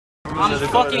I'm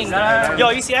fucking. Yo,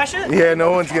 you see that shit? Yeah,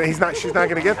 no one's gonna. She's not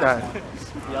gonna get that.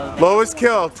 Lowest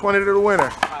kill, 20 to the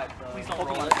winner.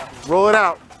 Roll it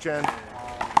out, Jen.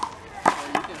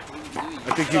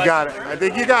 I think you got it. I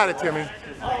think you got it, Timmie.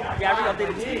 All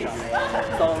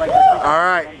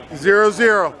right,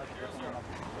 0-0.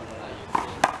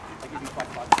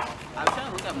 I'm trying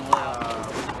to look at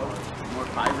more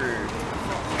fiber.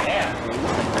 Yeah.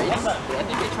 I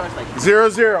think they charge like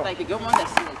 0-0. Like the good ones I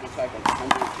see like they charge like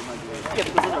 100, 200. Yeah,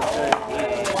 because those are good.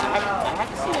 Yeah. I have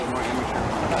to see like more amateur.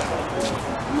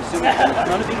 I'm assuming.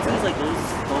 Another thing too is like those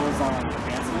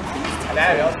advanced ones.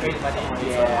 Yeah, so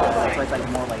it's like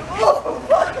more like.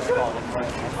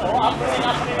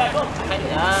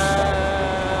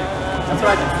 That's what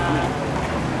I think.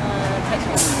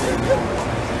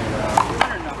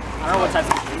 I don't know what type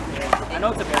of I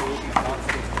know it's a variation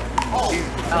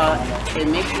of it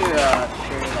makes your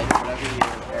like whatever your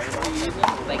variable you're using,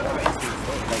 like for instance,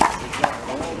 like if you have a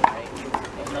phone, right?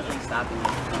 There's nothing stopping you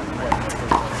from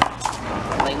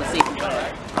like let's say you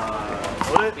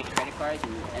got big credit cards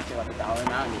and you enter like a dollar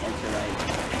amount and you enter like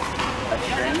a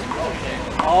string.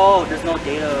 Oh, there's no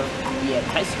data. Yeah,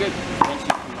 TypeScript prevents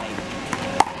you from like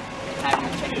having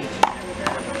to check it.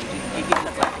 It gives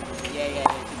us like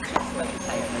just like the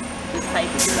type. This type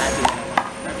is exactly what I want.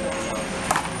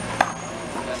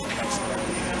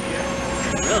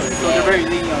 Really? So they're very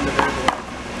lenient on the variable.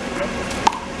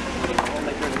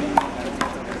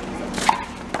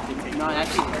 No,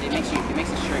 actually, it makes it strict. They make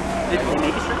it strict? Yeah, they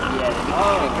make it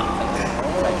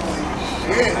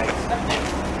strict.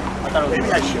 I thought it was.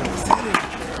 Maybe I should have said it.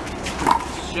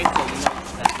 Strict, so you know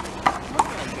exactly.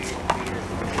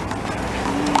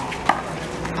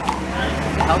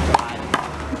 It helps a lot.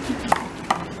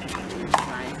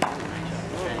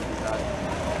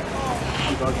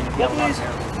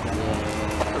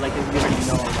 Like you already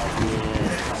know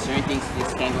about certain things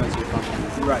just can't go into your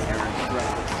function. Right.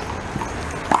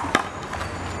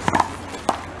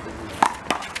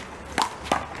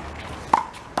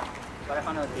 But I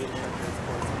found out data structure is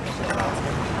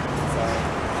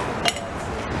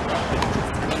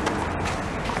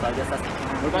so I guess that's the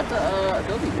plan. What about the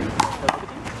Adobe thing?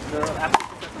 The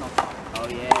application system on top. Oh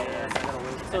yeah.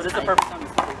 So this is the perfect time to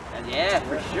start. Yeah,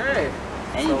 for sure.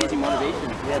 And you get your motivation.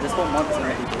 Yeah, this whole month is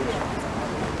going to be data.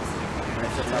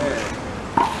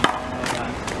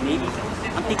 Maybe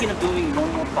I'm thinking of doing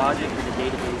one more project for the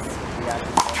database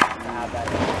reactor to have that. I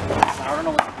don't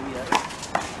know what to do yet.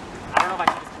 I don't know if I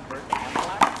should just convert the Handball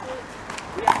app to it.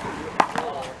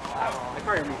 I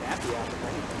probably revamp the app.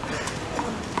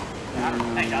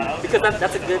 Because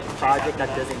that's a good project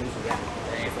that doesn't need React.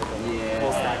 It's like a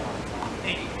full stack on it.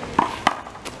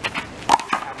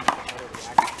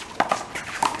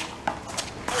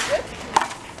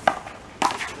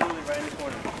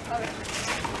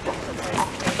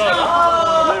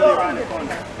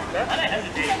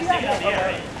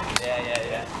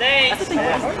 Thanks. That's the thing. No.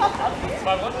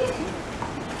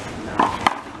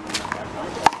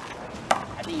 I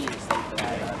think you need to stay for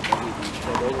that.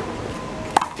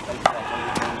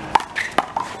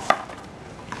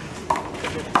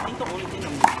 I think the only thing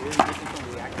I'm really missing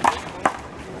from React at this point.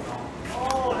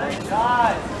 Oh my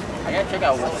God. I gotta check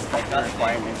out what's like the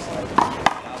requirements like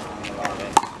about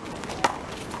it.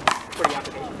 For the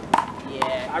application.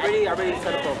 Yeah. I already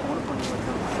set up a Pomonok one, so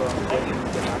I'm getting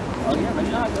get back. Oh yeah, let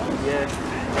me know how it goes. Yeah.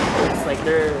 It's like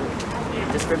their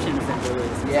description isn't really.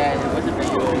 Yeah, it wasn't very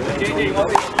good. JJ, you want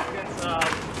me to against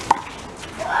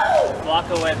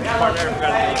Flocko and partner?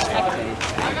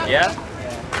 Yeah?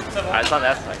 Alright, it's on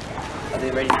that side. Are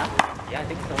they ready now? Yeah, I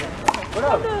think so. What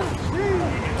up?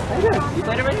 You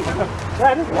played already? Yeah,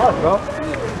 I just lost, bro.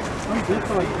 I'm deep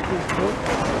for like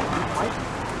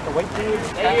the white dude.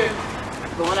 Hey,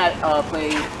 the one that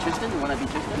played Tristan? The one that beat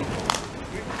Tristan?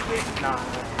 Nah,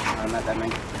 Not that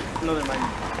many. another man.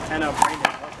 And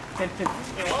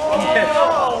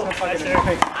Brandon.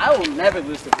 I will never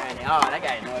lose to Brandon. Oh, that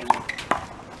guy annoyed me.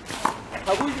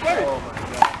 Oh, who's the bird? Oh my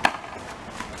god.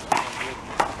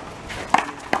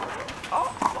 Oh,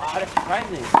 wow, that's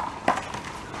surprising.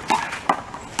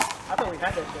 I thought we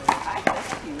had that shit.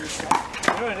 You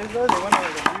know what it is though? They went on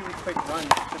like a really quick run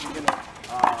at the beginning.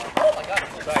 Oh my God.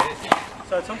 Sorry.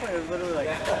 So at some point it was literally like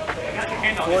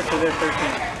 4 to their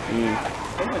 13.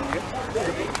 Someone good.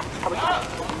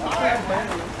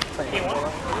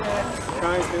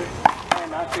 Trying to.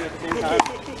 Trying not to at the same time.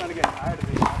 Trying to get tired of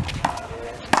it.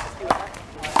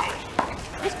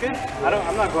 It's good.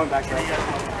 I'm not going back there.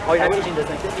 Oh, you're not teaching this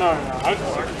like this? No. I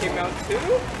just came out too?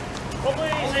 Oh,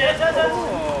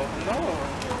 No.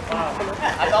 I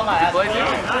thought my ass was big.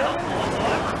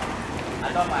 I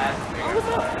thought my ass was big.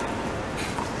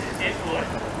 It's cool.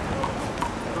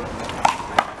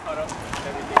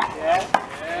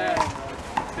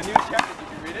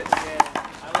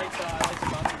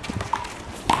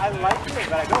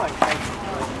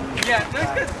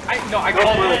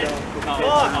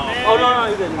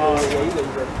 called it.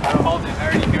 I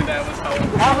already knew that was how it was.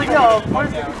 I was like, yo, of course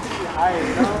it should be higher.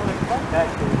 You know, like, fuck that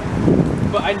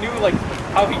shit. But I knew like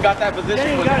how he got that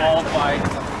position was all by,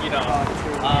 you know.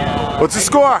 What's the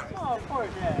score? Oh, of course,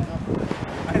 yeah.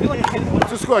 I feel like his What's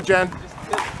the score, Jen?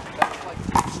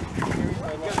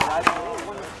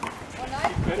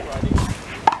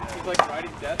 he's like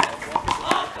riding death at one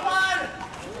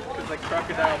because like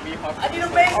crocodile Mihawk. I need a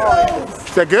mango.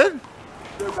 Is that good?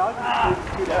 They're about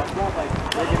to do that. It's not like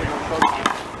they're gonna go coach.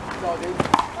 So they,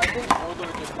 I think older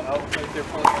just come out like they're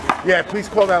probably. Yeah, please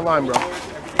call that line, bro.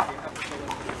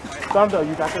 Thundo,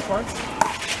 you got this one?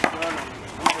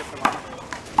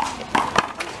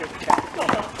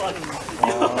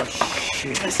 Oh,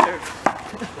 shit.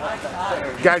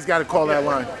 You guys got to call that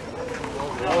line.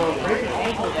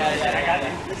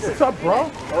 What's up,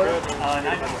 bro?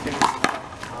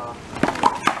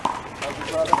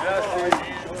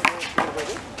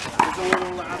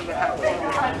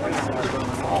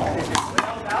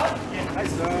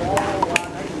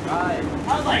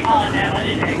 I was like, oh, damn, I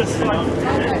didn't take this one.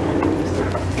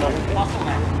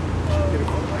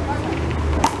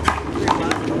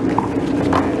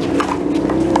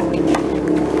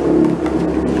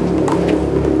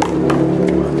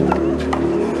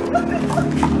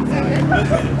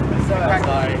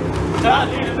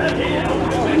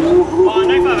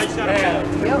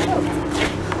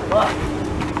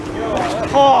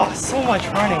 Oh, so much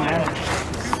running, man.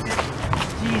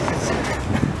 Jesus.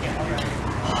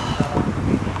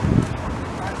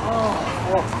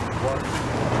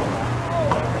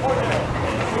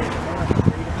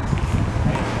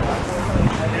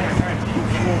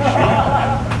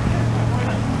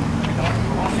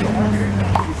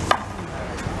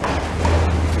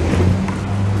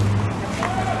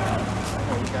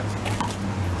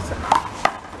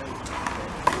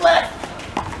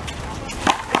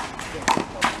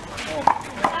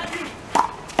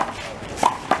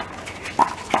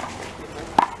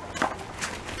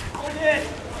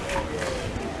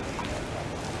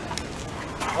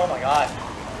 Oh my god.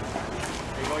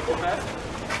 Are you going too fast?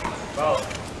 Bro,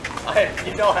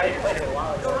 you know how you played it a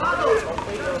while ago.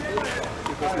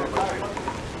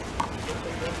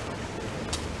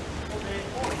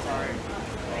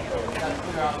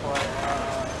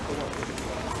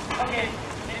 Okay.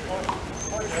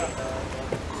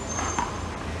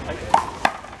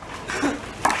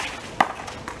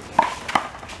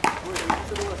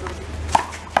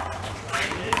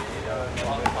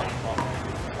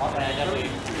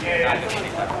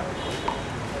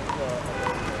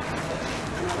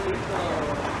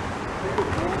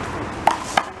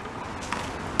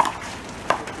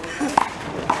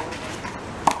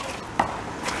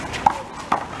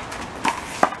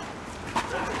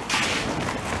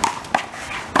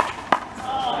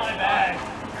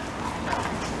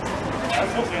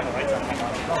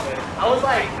 I was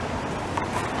like,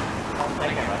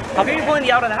 how come you're pulling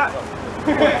the out of the hat?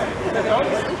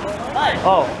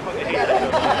 Oh.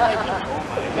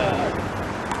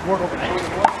 Work over there. Oh,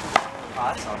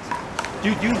 that sucks. Do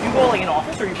you go like in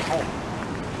office or you just home?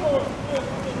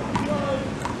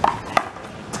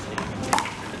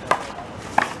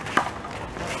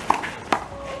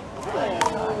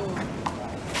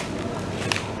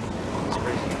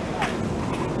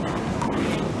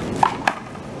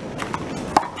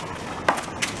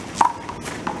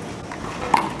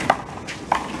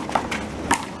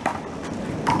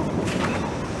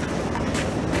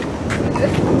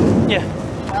 Yeah.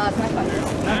 It's my phone.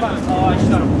 Oh, I just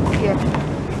got him. Here.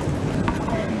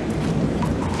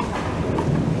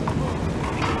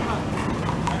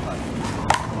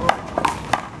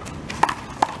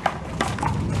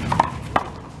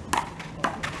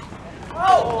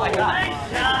 Oh my god. Nice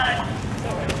shot.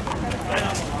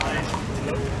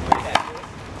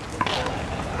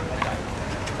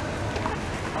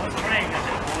 I was praying that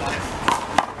it was.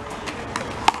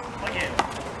 Look at it.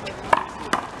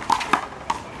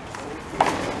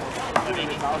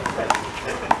 No.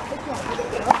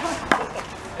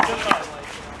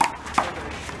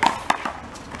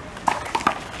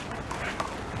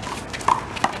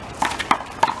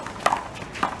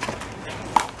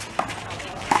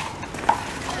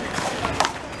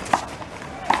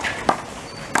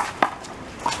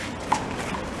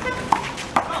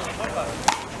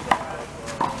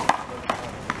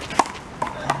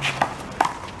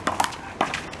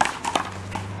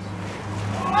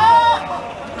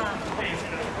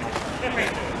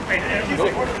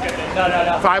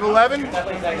 5'11"?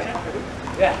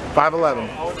 Yeah. 5'11".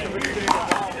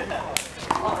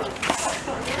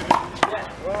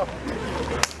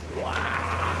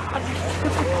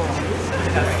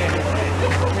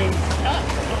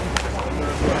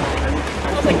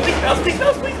 was like, please bounce, please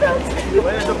bounce, please bounce.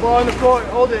 There's the ball in the court.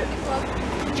 Hold it.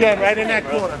 Jen, right in that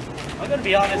corner. I'm gonna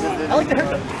be honest. I like to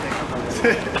hurt them.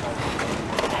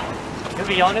 To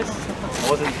be honest,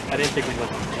 I didn't think we would.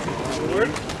 Work?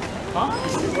 Huh?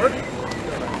 Work?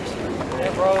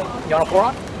 Yeah, bro. You want a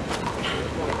 4-on?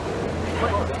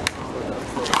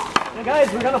 Yeah,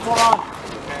 guys, we're gonna 4-on.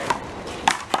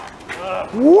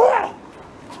 Whoa!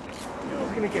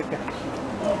 You're gonna get that.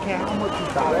 Okay, how much you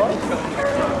got?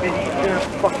 And you're gonna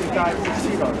fucking die to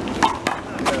succeed on it.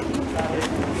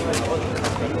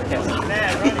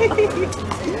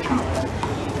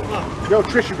 Yo,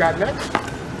 Trish, you got next?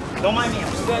 Don't mind me.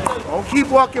 Don't keep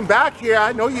walking back here.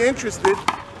 I know you're interested.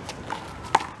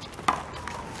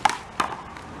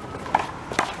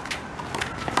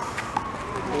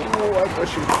 Oh, I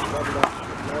guess you.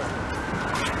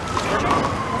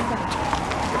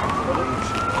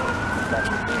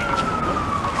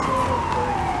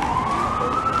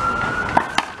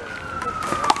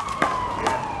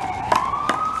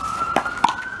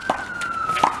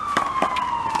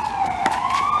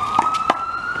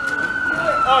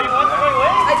 Oh, you want to go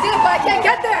away? I do, but I can't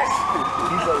get there.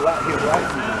 He's a lot. He's right.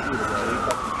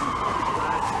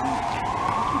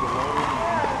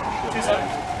 2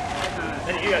 seconds.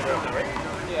 And you guys are up there, right?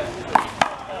 Yeah.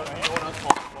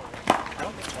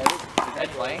 Is Ed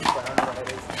playing?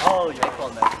 Oh, yeah. They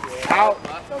called that. Out. I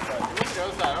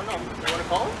don't know. You want to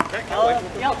call him?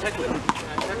 Yeah, I'll check with him.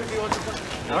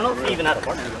 I don't know if he even had a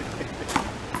partner.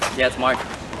 Yeah, it's Mark.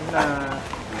 Nah.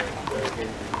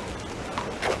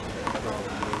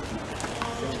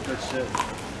 Good shit.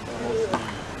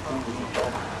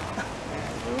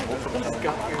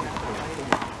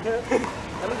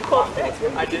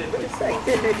 I did.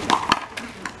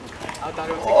 I thought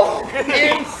it was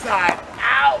Inside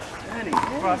out. Jenny.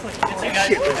 That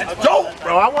shit was dope,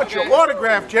 bro. I want your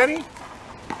autograph, Jenny.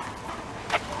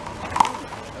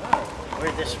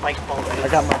 Where'd this spike ball go? I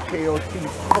got my KOT.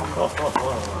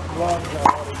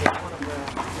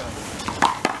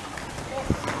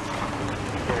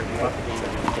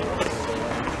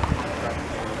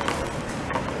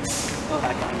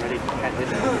 I'm ready. Can't wait to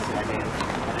see my game.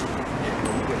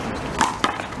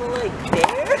 Like there?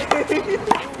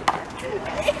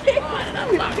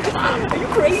 Are you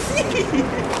crazy? I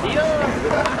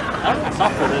don't know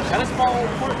softball. The tennis ball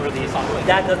court or the softball?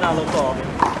 That does not look tall.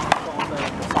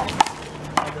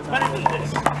 Better than this.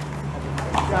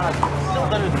 Still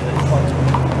better than this.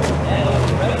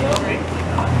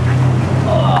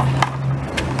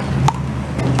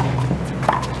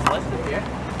 What's the beer?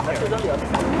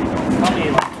 Probably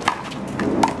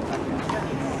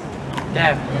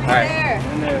Damn. Alright.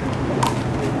 There.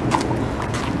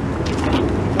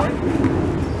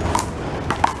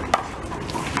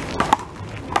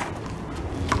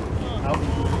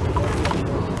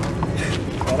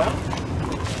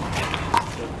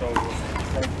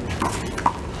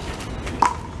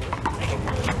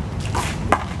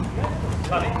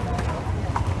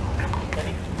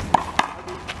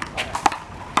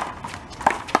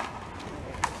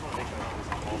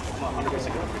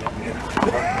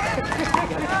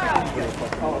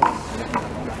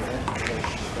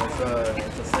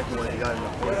 It's the second one you got in the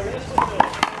fourth.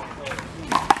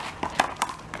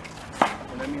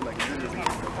 And I mean, like, literally,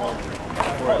 it's the ball.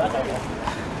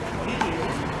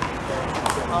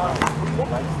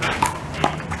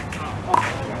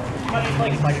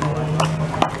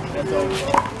 That's all.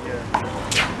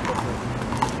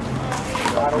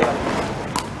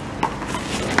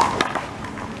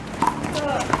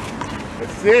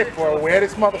 That's it, bro. Wear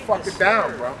this motherfucker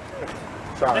down, bro.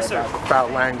 Sorry Yes, sir. about the foul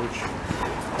language.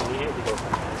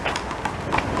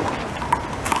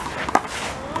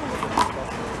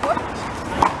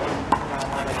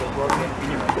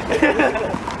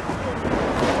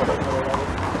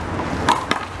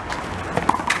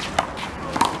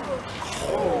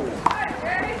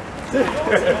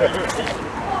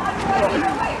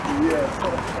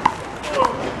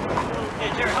 Hey,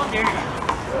 Jared, how dare you?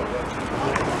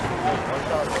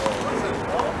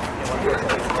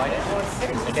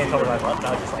 I can't cover my butt.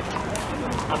 I was just like,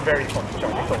 I'm very fucking sure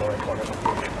I can the right corner.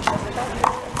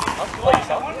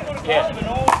 Yeah.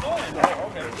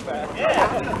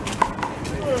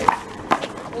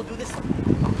 We'll do this. 6-9?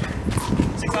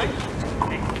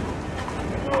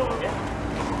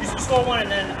 Yeah. You should score one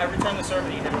and then I return the serve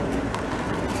and you hit it.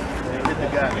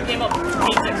 You came up 8-6.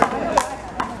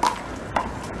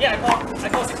 Yeah, I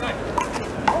call 6-9.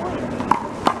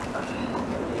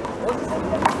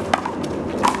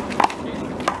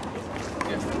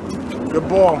 Good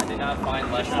ball. I did not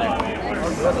find less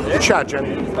there. Good shot,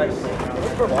 Jenny.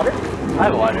 For water? I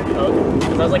have water.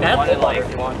 Because I was like, I have Wanted water.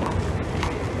 like one.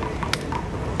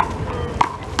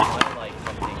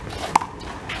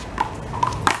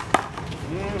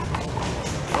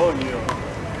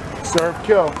 Serve,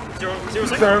 kill.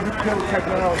 0-6. Serve, kill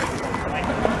technology.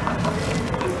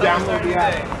 Download the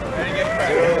app.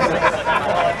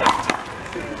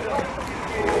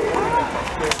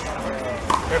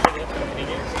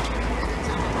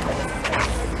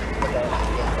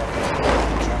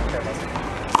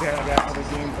 Yeah, I got other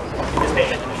games.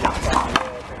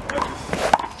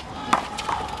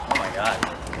 Oh my god.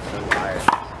 So tired.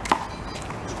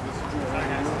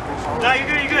 No, you're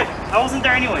good, you're good. I wasn't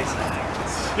there anyways.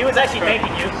 He was actually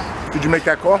thanking you. Did you make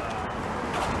that call?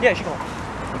 Yeah, she called.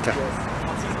 Okay.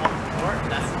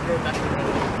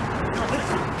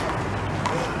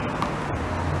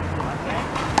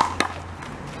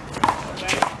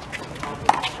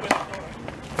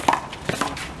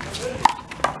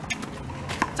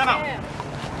 Time out.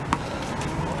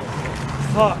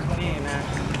 Fuck me, man.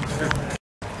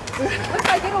 What did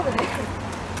I get over there?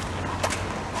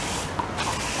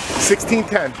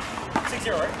 16-10.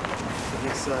 6-0, right?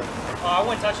 Yes, sir. Oh, I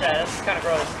wouldn't touch that. That's kind of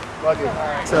gross. Lucky.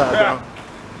 What's up, bro?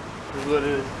 This is what it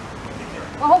is.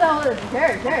 Oh, hold on.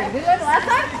 Jerry, did you do that the last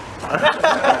time?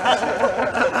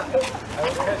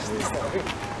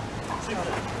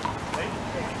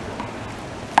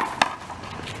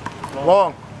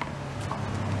 Long.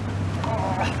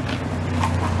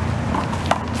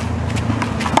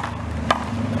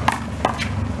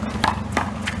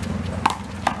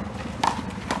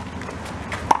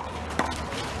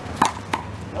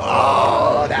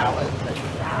 Oh, that was the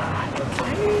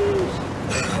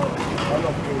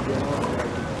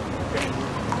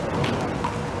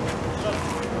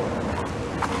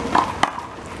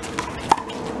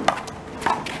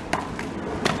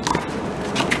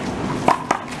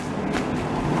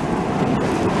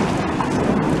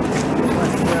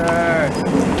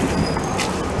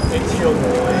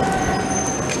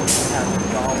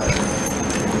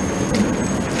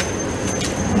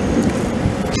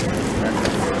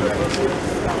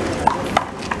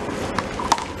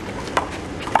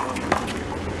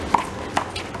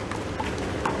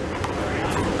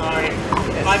Sorry.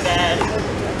 My bad.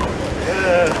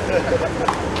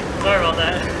 Sorry about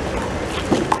that.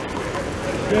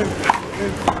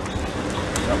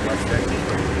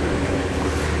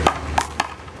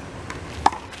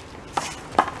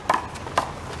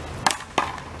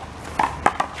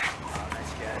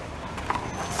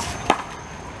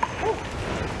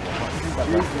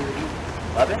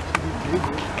 Love it?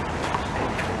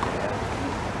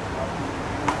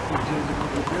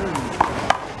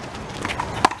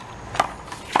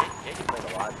 Jacob played a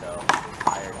lot though. He was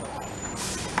tired.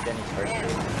 Jenny's first year.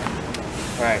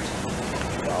 Right.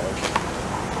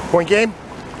 $2. Point game?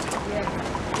 Yeah.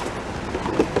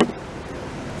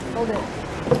 Hold it.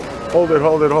 Hold it,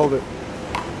 hold it, hold it.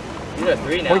 You got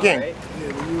 3 now, Point game. right?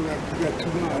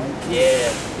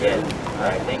 Yeah, yeah.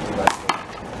 Alright, thank you, bud.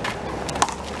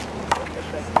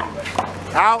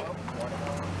 Out.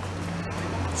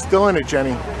 Still in it,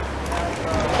 Jenny.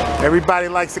 Everybody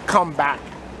likes a comeback.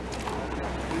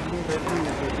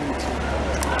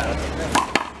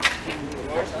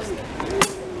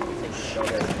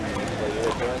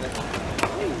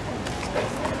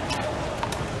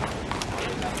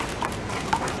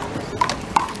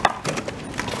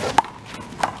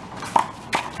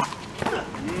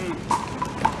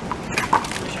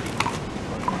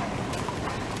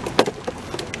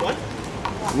 What?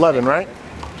 11, right?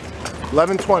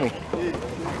 11-20.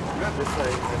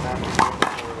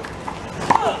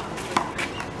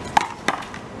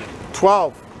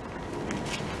 12.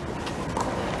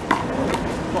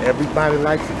 Everybody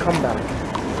likes a comeback.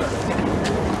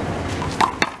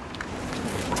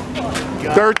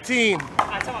 13.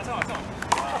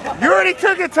 You already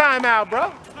took a timeout,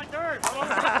 bro. It's my third.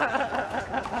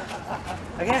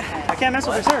 I can't mess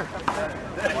with her, sir.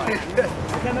 I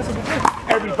can't mess with her, sir.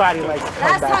 Everybody likes a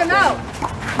Last comeback. time out.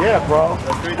 Yeah, bro.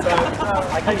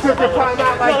 I took a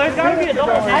timeout like No, there's gotta be a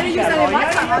double. I didn't use that in my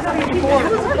time. I was having before.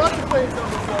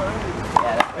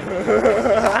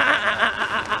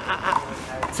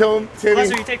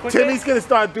 Lester, you take quick Timmy's gonna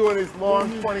start doing his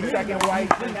long 20-second white.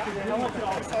 No,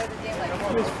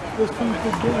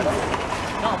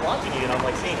 I'm watching you and I'm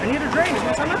like saying, I need a drink. It's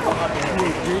my time out.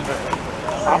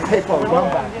 I'll pay for a run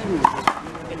back too.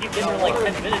 If you give her like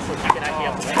 10 minutes, so she can actually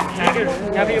have the thing. Can I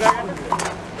have you back?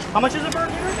 How much is it for a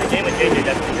game? The game with JJ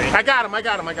definitely drink. I got him.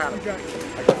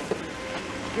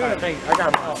 Good, thank you. I got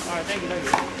him. Oh, alright, thank you.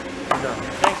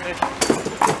 Thanks, man.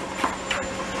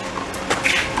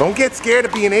 Don't get scared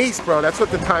of being ace, bro. That's what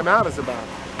the timeout is about.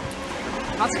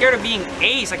 I'm not scared of being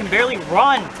ace. I can barely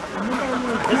run.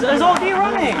 There's all day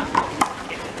running.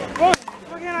 Bro,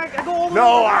 I go all the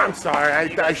No, way. I'm sorry.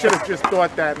 I should have just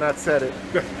thought that, not said it.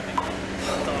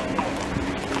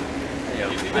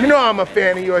 You know I'm a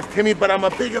fan of yours, Timmy, but I'm a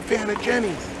bigger fan of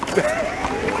Jenny's.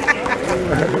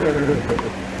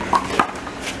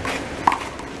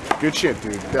 Good shit,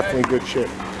 dude. Definitely good shit.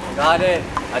 Got it.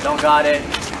 I don't got it.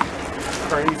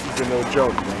 Crazy's a no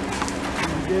joke, man.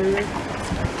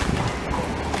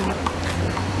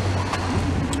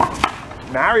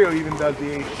 Mario even does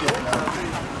the ace shit now.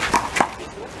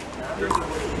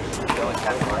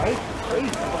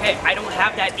 Okay, I don't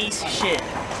have that ace shit.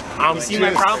 You see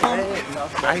my problem?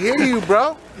 I hear you,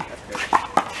 bro.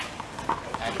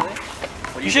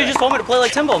 You should have just told me to play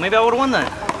like Timbo. Maybe I would have won then.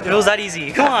 If it was that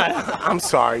easy. Come on. I'm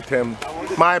sorry, Tim.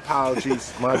 My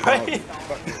apologies. My apologies.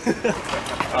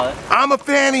 I'm a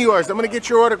fan of yours. I'm gonna get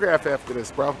your autograph after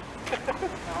this, bro.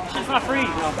 It's not free.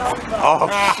 Oh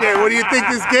shit! What do you think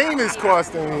this game is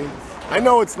costing me? I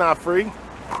know it's not free.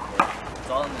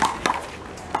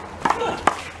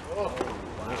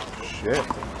 Shit.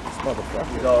 This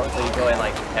motherfucker. So you go in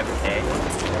like every day.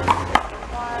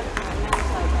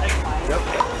 Yep.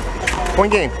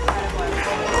 Point game.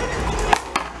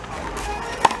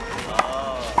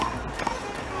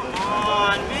 Come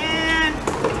on, man.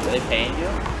 Are they paying you?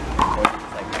 Or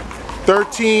just like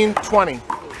 13-20.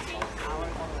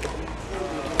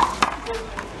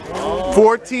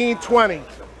 14-20.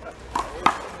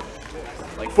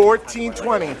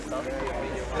 14-20.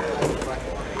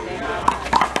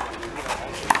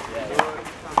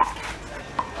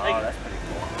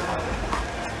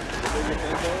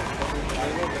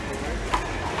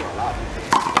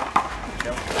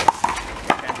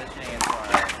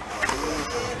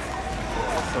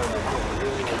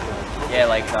 yeah,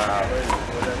 like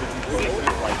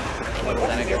what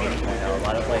percentage of games right now? A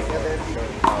lot of like corporate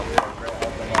health and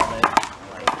wellness,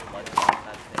 like blood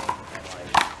testing, and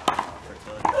like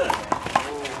fertility.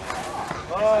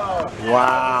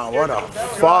 Wow, what a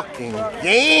fucking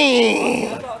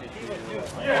game!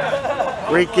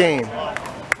 Great game.